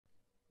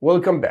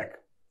Welcome back.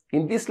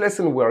 In this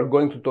lesson, we are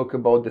going to talk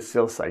about the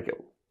sales cycle.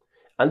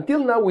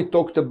 Until now, we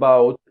talked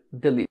about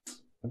the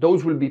leads.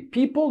 Those will be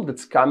people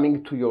that's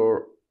coming to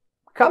your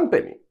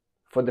company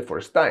for the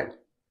first time.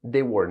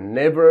 They were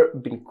never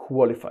been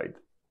qualified.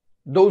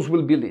 Those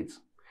will be leads.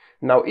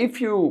 Now,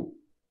 if you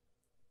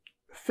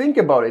think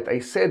about it, I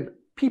said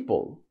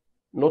people,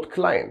 not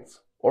clients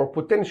or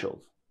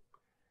potentials.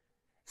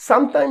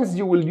 Sometimes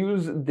you will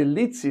use the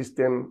lead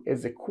system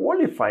as a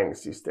qualifying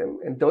system,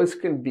 and those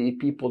can be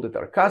people that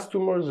are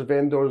customers,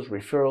 vendors,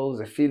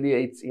 referrals,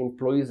 affiliates,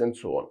 employees, and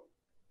so on.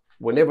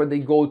 Whenever they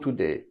go to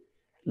the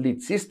lead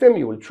system,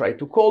 you will try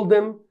to call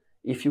them.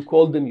 If you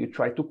call them, you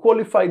try to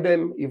qualify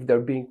them. If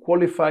they're being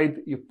qualified,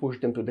 you push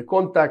them to the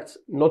contacts.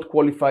 Not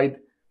qualified,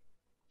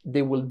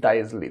 they will die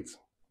as leads.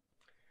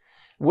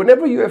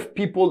 Whenever you have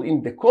people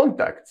in the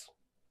contacts,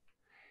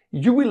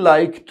 you will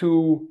like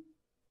to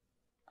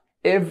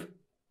have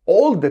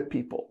all the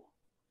people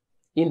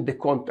in the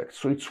contact.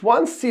 So it's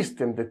one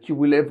system that you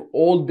will have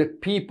all the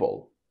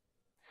people.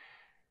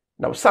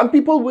 Now, some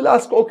people will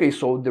ask, okay,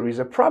 so there is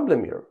a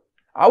problem here.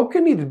 How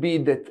can it be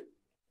that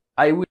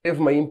I will have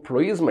my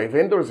employees, my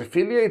vendors,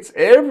 affiliates,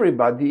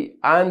 everybody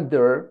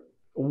under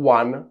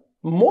one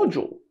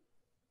module?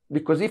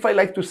 Because if I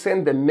like to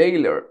send a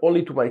mailer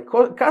only to my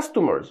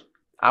customers,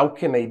 how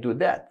can I do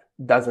that?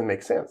 Doesn't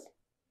make sense.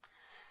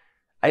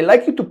 I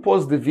like you to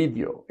pause the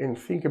video and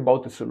think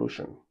about the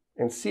solution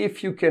and see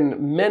if you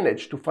can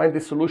manage to find a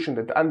solution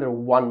that under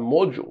one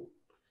module,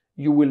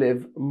 you will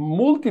have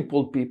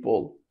multiple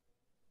people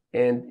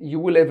and you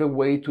will have a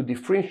way to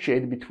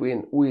differentiate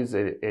between who is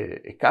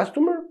a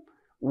customer,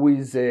 who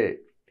is an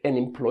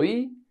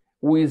employee,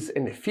 who is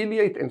an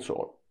affiliate, and so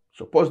on.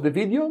 So pause the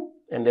video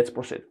and let's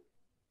proceed.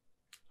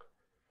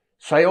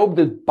 So I hope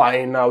that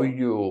by now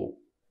you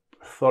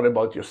thought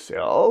about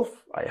yourself,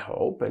 I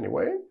hope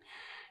anyway,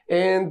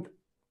 and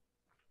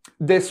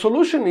the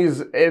solution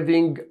is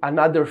having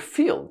another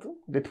field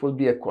that will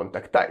be a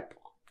contact type.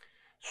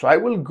 So I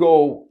will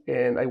go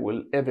and I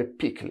will have a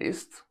pick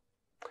list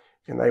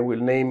and I will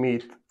name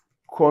it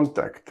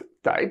contact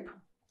type.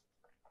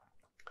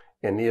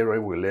 And here I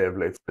will have,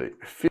 let's say,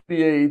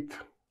 affiliate,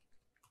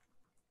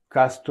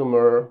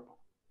 customer,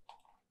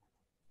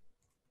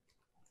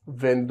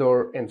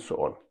 vendor, and so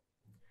on.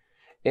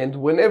 And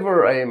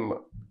whenever I am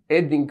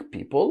adding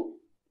people,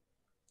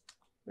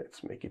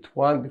 let's make it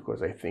one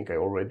because I think I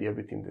already have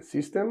it in the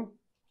system.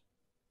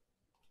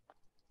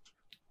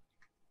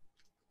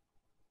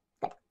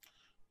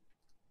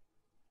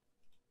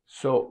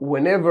 So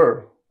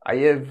whenever I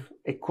have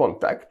a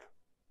contact,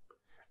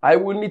 I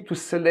will need to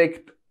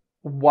select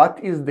what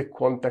is the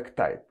contact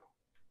type.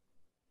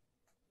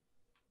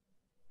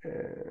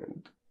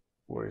 And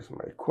where is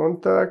my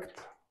contact?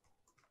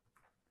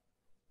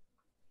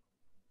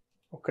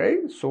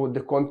 Okay, so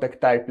the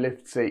contact type,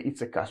 let's say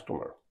it's a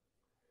customer.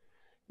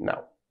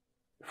 Now,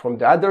 from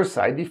the other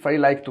side, if I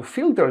like to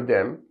filter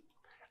them,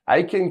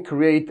 I can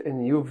create a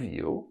new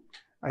view.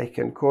 I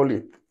can call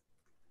it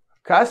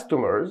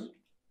customers,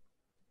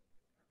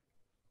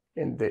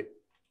 and the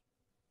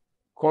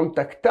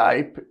contact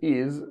type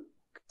is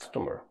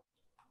customer.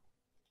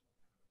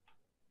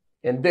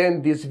 And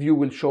then this view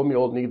will show me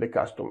only the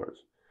customers.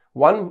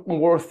 One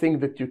more thing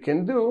that you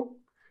can do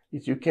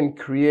is you can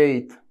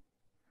create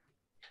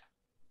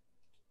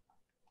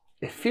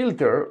a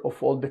filter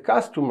of all the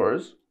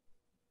customers,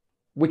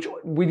 which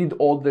we did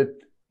all that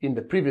in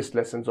the previous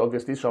lessons,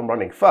 obviously, so I'm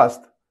running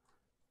fast.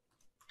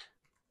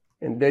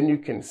 And then you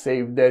can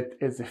save that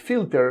as a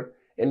filter,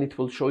 and it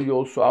will show you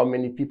also how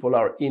many people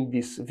are in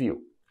this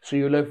view. So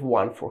you'll have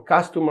one for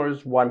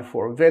customers, one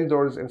for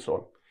vendors, and so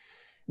on.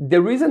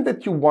 The reason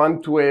that you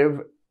want to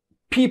have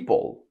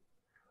people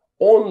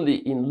only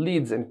in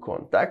leads and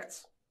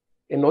contacts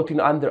and not in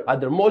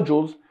other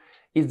modules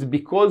is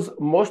because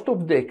most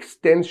of the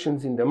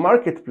extensions in the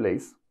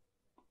marketplace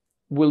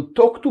will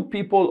talk to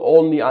people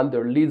only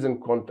under leads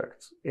and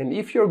contacts. And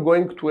if you're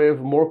going to have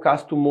more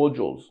custom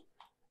modules,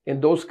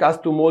 and those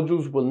custom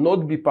modules will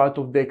not be part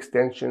of the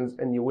extensions,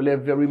 and you will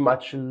have very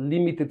much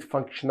limited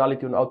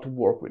functionality on how to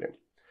work with them.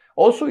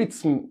 Also,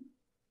 it's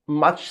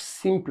much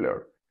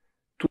simpler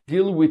to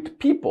deal with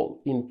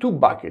people in two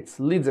buckets,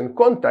 leads and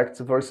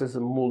contacts versus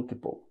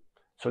multiple.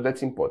 So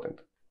that's important.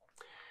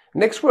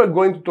 Next, we're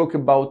going to talk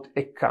about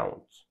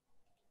accounts.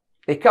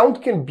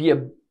 Account can be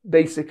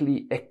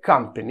basically a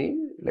company,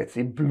 let's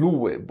say Blue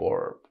Web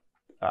or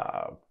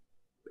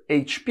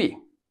HP.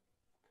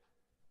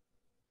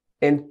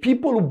 And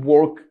people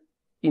work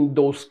in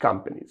those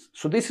companies.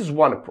 So this is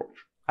one approach.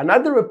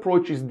 Another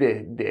approach is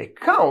the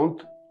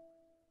account.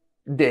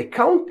 The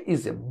account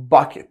is a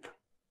bucket.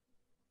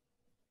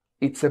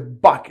 It's a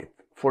bucket.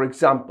 For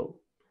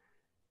example,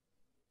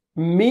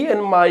 me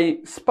and my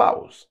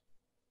spouse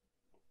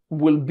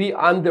will be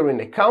under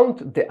an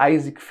account, the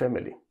Isaac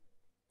family.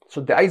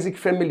 So the Isaac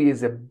family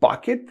is a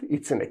bucket,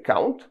 it's an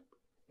account,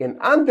 and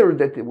under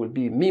that it will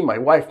be me, my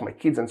wife, my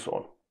kids, and so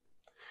on.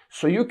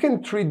 So you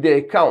can treat the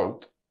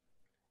account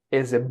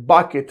as a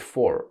bucket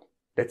for,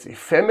 let's say,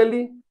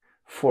 family,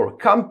 for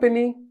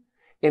company,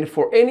 and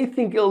for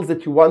anything else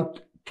that you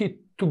want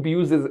to to be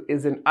used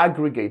as an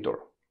aggregator.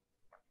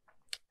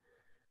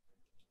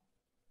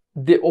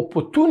 The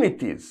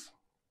opportunities,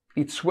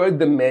 it's where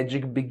the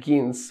magic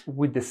begins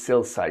with the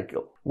sales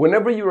cycle.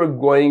 Whenever you are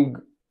going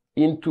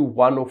into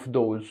one of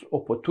those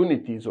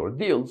opportunities or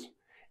deals,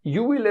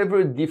 you will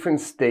have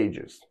different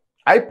stages.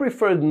 I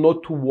prefer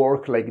not to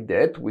work like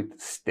that with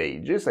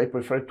stages. I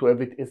prefer to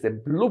have it as a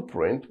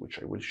blueprint, which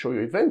I will show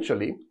you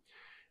eventually.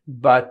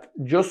 But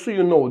just so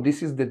you know,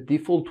 this is the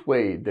default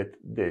way that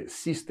the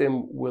system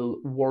will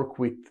work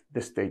with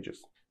the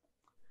stages.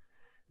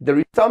 There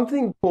is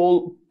something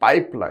called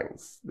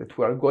pipelines that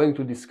we are going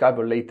to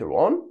discover later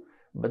on,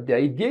 but the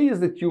idea is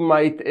that you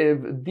might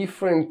have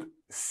different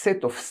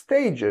set of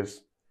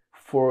stages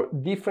for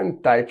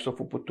different types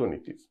of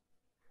opportunities.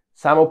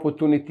 Some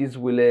opportunities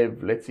will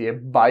have, let's say, a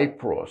buy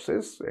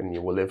process, and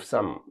you will have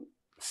some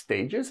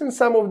stages, and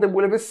some of them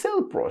will have a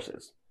sell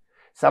process.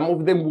 Some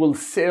of them will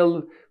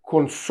sell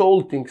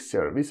consulting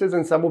services,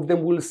 and some of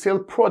them will sell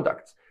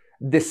products.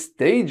 The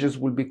stages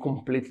will be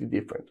completely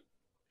different,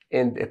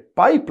 and a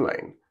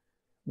pipeline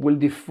will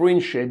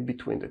differentiate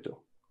between the two.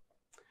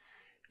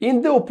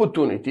 In the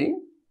opportunity,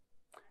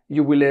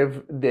 you will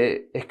have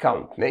the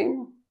account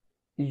name,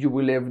 you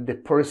will have the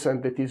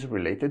person that is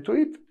related to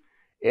it,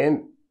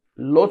 and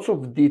lots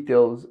of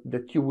details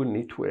that you will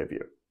need to have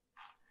here.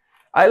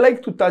 I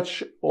like to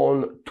touch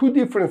on two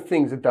different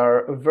things that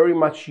are very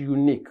much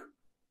unique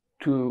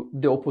to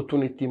the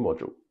opportunity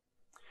module.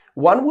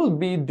 One will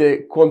be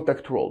the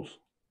contact roles.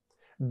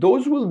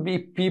 Those will be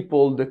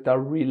people that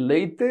are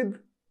related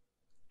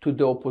to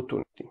the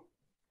opportunity.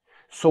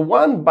 So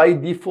one by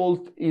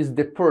default is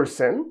the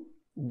person,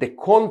 the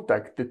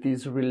contact that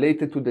is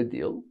related to the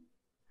deal,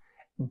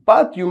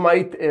 but you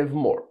might have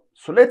more.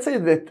 So let's say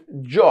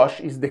that Josh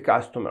is the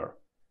customer,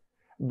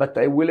 but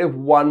I will have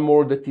one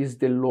more that is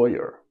the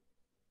lawyer.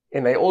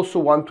 And I also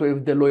want to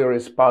have the lawyer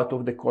as part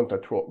of the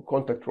contact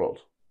roles.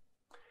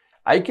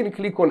 I can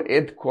click on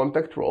Add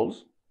Contact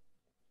Roles,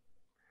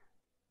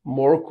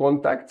 More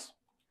Contacts,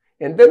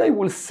 and then I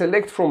will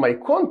select from my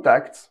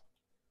contacts.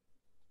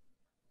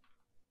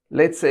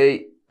 Let's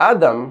say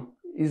Adam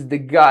is the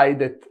guy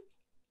that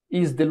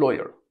is the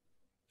lawyer.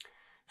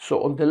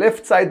 So on the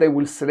left side, I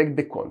will select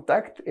the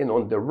contact, and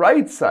on the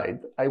right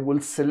side, I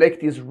will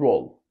select his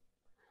role.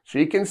 So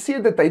you can see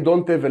that I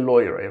don't have a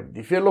lawyer. I have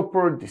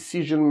developer,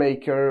 decision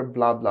maker,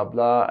 blah, blah,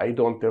 blah. I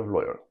don't have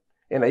lawyer.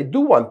 And I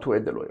do want to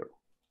add a lawyer.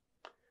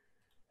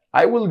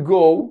 I will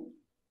go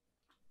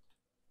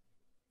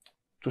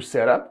to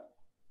Setup.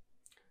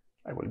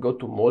 I will go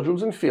to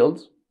Modules and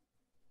Fields.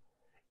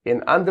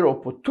 And under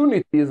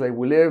Opportunities, I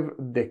will have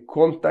the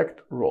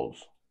contact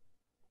roles.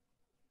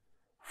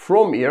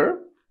 From here,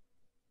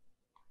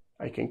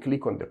 I can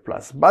click on the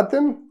plus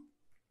button,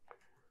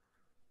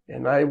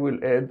 and I will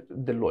add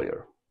the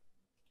lawyer.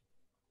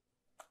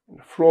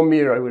 And from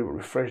here, I will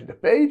refresh the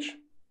page.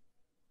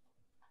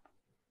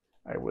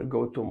 I will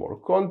go to More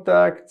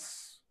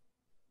Contacts.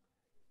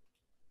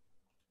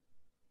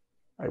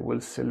 I will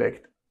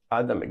select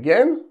Adam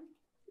again,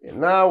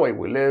 and now I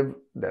will have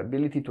the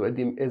ability to add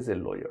him as a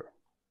lawyer.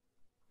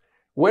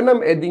 When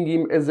I'm adding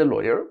him as a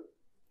lawyer,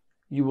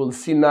 you will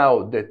see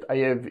now that I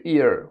have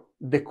here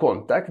the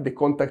contact. The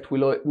contact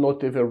will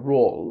not have a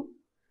role.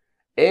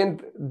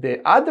 And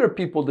the other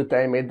people that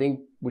I'm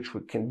adding, which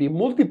can be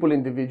multiple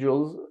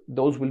individuals,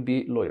 those will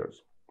be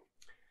lawyers.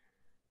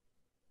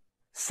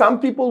 Some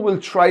people will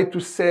try to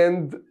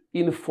send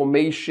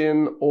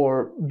information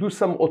or do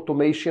some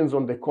automations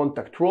on the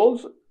contact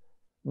roles.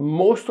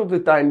 Most of the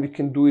time you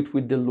can do it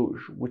with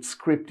Deluge, with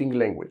scripting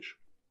language.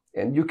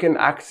 And you can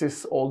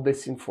access all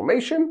this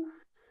information.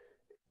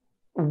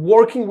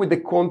 Working with the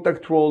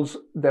contact roles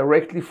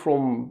directly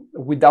from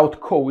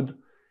without code,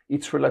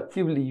 it's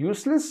relatively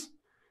useless.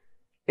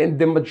 And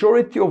the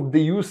majority of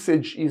the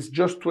usage is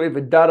just to have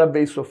a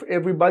database of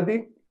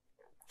everybody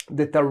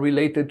that are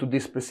related to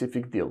this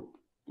specific deal.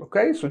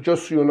 Okay, so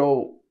just so you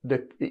know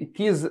that it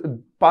is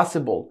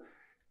possible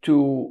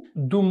to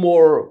do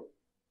more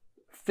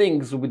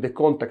things with the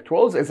contact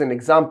roles. As an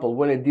example,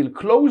 when a deal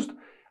closed,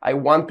 I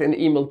want an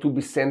email to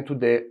be sent to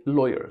the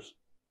lawyers.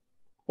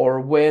 Or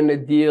when a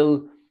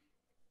deal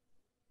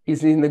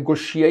is in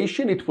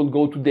negotiation, it will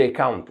go to the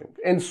accountant,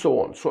 and so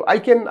on. So I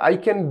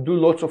can do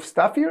lots of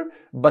stuff here,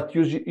 but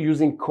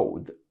using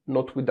code,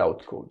 not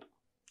without code.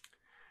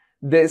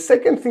 The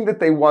second thing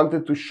that I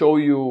wanted to show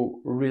you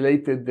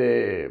related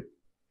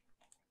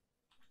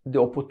the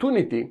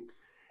opportunity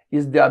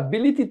is the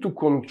ability to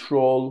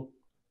control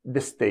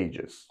the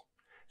stages.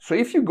 So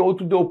if you go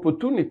to the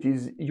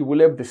opportunities, you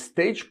will have the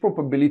stage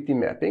probability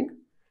mapping,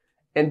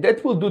 and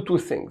that will do two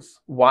things.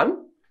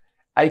 One,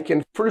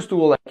 first of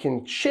all, I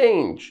can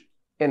change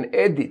and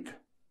edit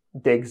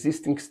the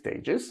existing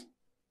stages.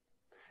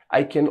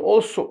 I can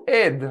also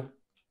add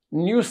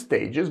new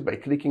stages by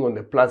clicking on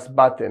the plus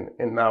button,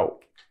 and now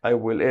I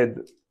will add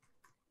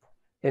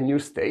a new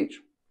stage.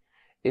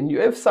 And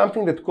you have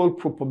something that's called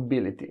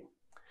probability.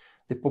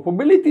 The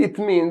probability, it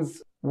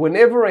means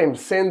whenever I'm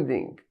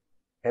sending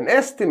an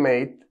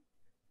estimate,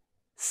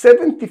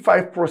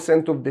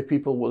 75% of the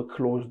people will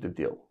close the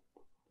deal.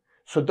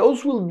 So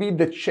those will be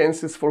the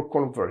chances for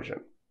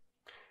conversion.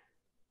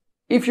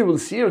 If you will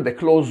see here, the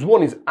closed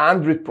won is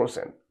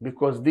 100%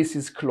 because this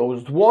is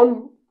closed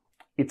won,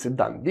 it's a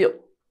done deal.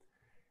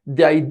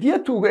 The idea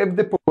to have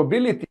the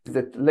probability is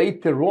that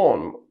later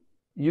on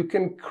you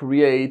can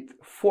create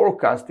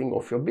forecasting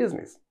of your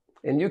business.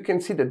 And you can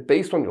see that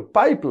based on your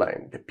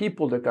pipeline, the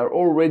people that are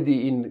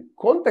already in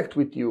contact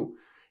with you,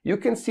 you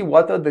can see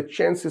what are the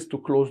chances to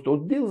close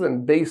those deals.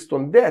 And based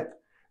on that,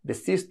 the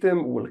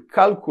system will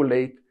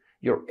calculate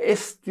your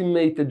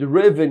estimated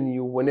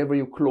revenue whenever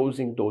you're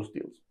closing those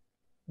deals.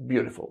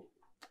 Beautiful.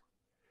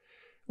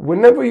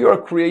 Whenever you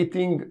are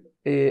creating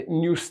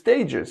new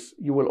stages,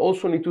 you will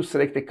also need to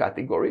select a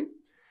category.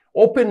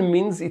 Open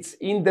means it's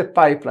in the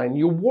pipeline,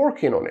 you're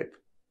working on it.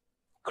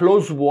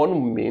 Close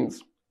won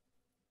means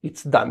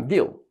it's done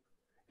deal.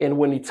 And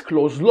when it's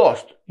close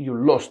lost, you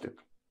lost it.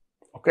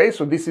 Okay,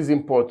 so this is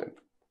important.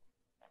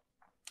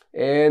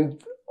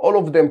 And all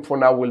of them for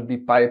now will be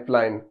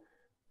pipeline.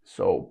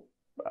 So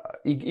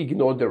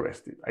ignore the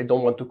rest. I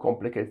don't want to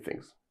complicate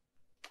things.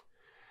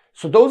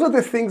 So those are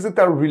the things that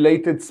are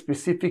related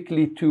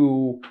specifically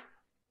to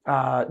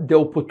the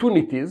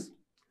opportunities.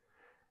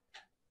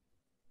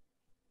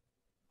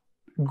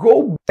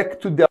 Go back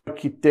to the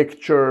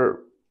architecture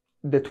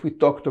that we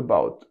talked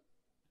about.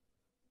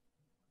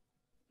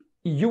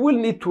 You will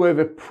need to have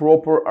a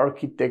proper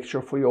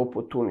architecture for your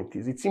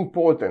opportunities. It's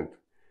important.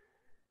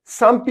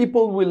 Some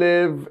people will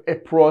have a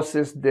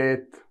process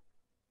that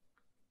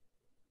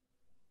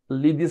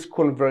lead is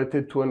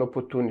converted to an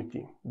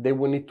opportunity. They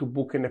will need to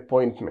book an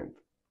appointment.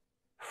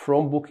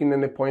 From booking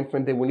an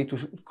appointment, they will need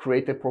to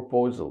create a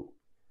proposal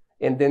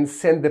and then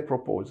send the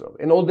proposal.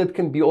 And all that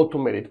can be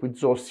automated with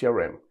Zoho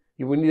CRM.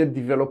 You will need a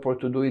developer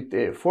to do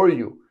it for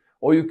you,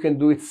 or you can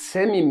do it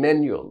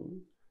semi-manual,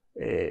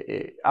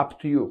 up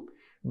to you.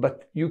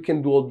 But you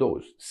can do all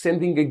those.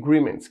 Sending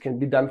agreements can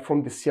be done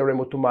from the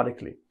CRM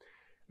automatically.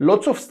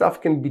 Lots of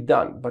stuff can be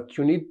done, but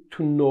you need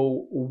to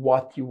know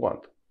what you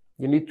want.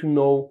 You need to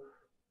know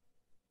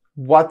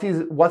what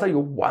are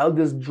your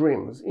wildest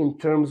dreams in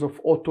terms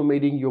of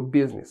automating your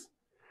business.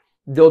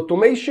 The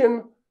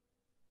automation,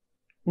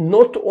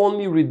 not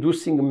only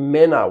reducing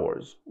man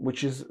hours,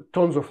 which is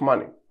tons of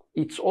money,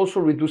 it's also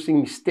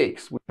reducing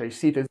mistakes, which I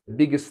see it as the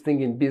biggest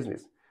thing in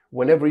business.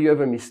 Whenever you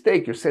have a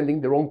mistake, you're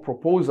sending the wrong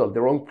proposal, the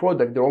wrong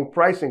product, the wrong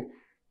pricing,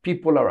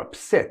 people are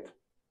upset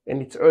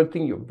and it's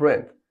hurting your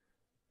brand.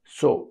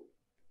 So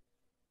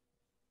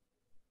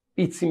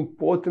it's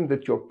important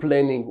that you're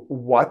planning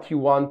what you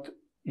want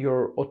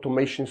your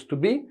automations to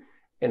be,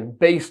 and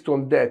based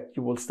on that,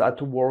 you will start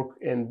to work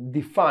and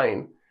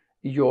define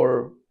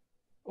your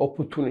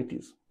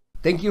opportunities.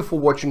 Thank you for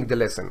watching the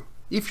lesson.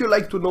 If you'd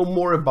like to know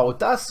more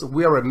about us,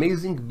 we are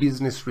Amazing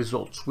Business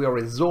Results. We are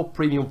a Zoho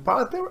Premium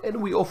partner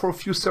and we offer a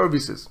few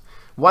services.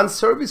 One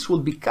service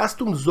will be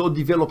custom Zoho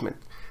development.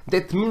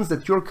 That means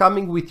that you're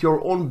coming with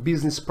your own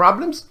business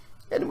problems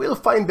and we'll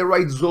find the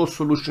right Zoho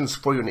solutions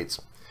for your needs.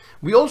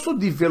 We also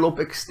develop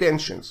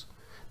extensions.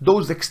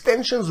 Those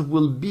extensions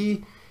will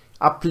be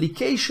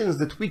applications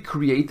that we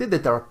created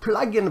that are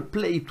plug and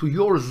play to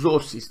your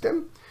Zoho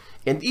system,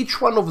 and each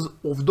one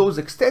of those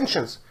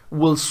extensions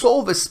will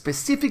solve a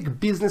specific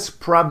business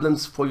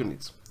problems for your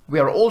needs. We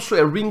are also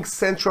a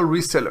RingCentral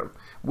reseller,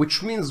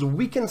 which means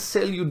we can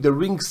sell you the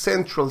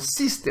RingCentral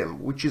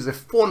system, which is a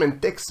phone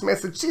and text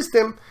message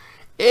system,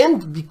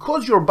 and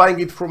because you're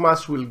buying it from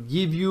us, we'll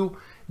give you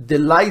the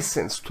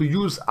license to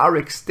use our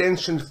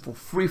extensions for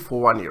free for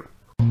 1 year.